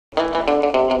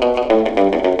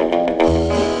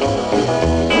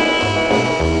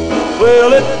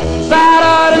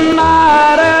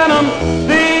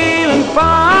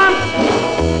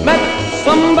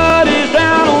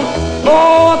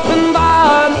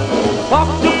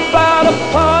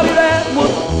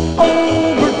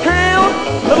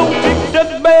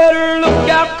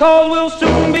'cause we'll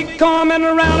soon be coming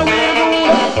around and we're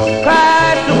gonna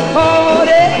crash the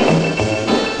party.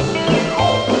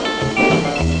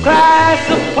 Crash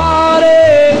the party.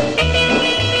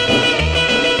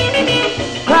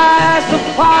 Crash the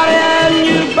party and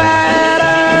you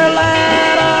better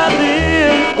let us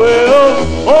in. Well,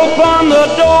 open the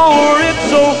door, it's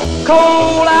so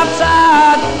cold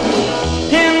outside.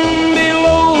 10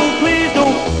 below, please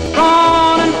don't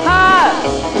run and hide.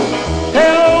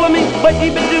 Tell me,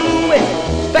 baby, do we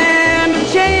stand a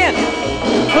chance?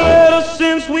 Let us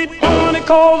in, sweet honey,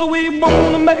 'cause we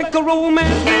wanna make a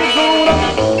romance. We're gonna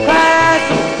crash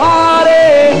the party.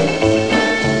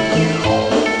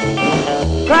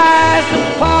 Crash the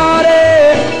party.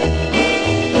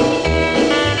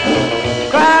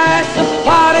 Crash the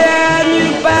party and you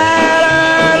better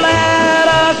let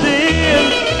us in.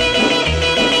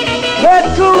 Head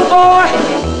cool, boy.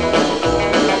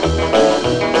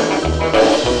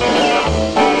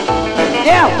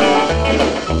 Yeah.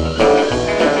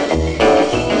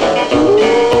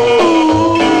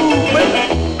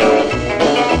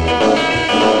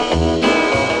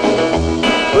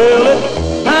 Well, it's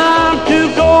time to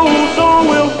go, so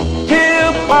we'll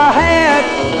tip our hat.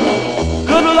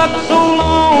 Good luck so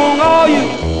long, all you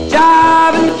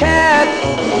jiving cats.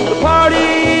 The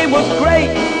party was great,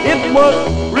 it was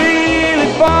really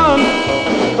fun.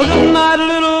 Good night,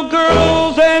 little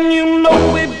girls, and you know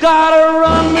we've gotta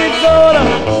run. We're gonna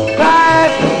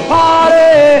crash the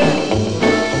party.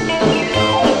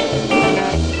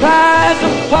 Crash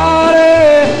the party.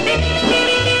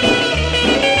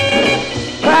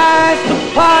 Crash the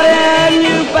party and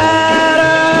you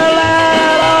better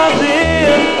let us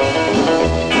in.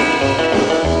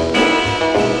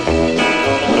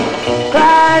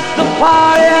 Crash the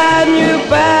party and you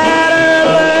better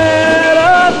let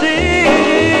us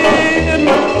in.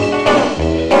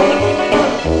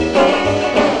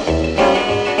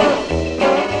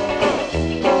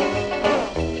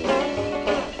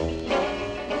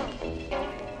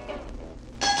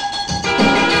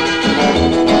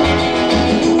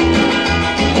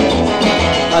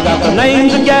 I got the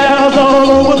names of gals all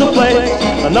over the place.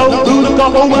 I know who to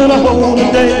call when I hold a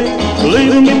day.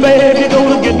 Believe me, babe, you're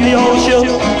gonna get me all shook.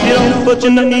 You don't put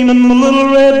your name in my little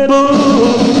red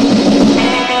book.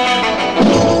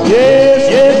 Yes,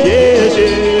 yes, yes,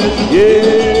 yes,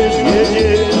 yes, yes,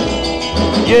 yes.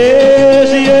 Yes,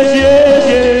 yes, yes,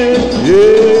 yes,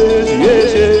 yes, yes,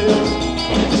 yes.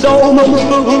 It's almost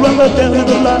full right down to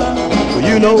the line.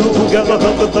 You know, gal, I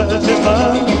thought the class is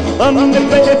fine. Honey,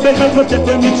 baby, I'm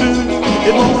telling you true.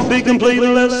 It won't be complete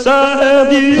unless I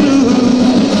have you.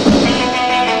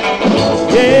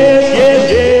 Yes, yes,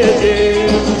 yes,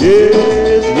 yes,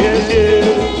 yes, yes, yes.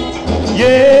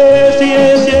 Yes,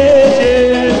 yes, yes,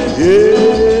 yes,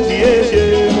 yes, yes,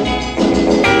 yes.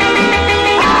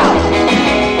 Ow!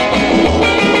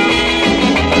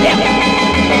 Yeah.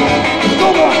 Go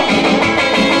on.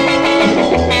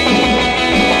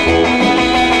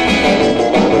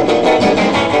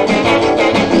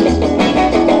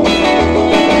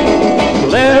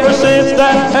 Ever since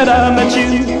that I met you,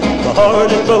 my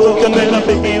heart is broken and I'm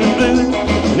feeling blue.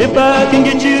 And if I can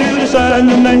get you to sign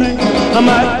your name, I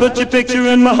might put your picture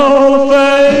in my Hall of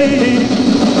Fame.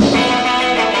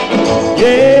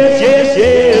 Yes, yes,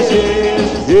 yes,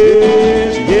 yes,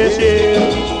 yes, yes, yes.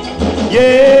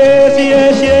 Yes,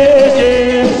 yes, yes,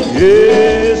 yes,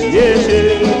 yes, yes,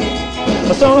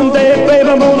 yes. Someday, babe,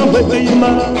 I'm gonna make you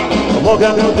mine. Walk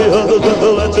out with the other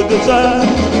girl, that's a good sign.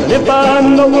 And if I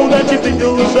know that you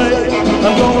feel the same,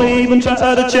 I'm gonna even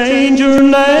try to change your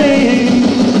name.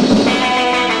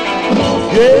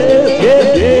 Yes, yes,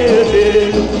 yes,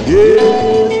 yes,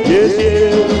 yes, yes,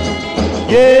 yes.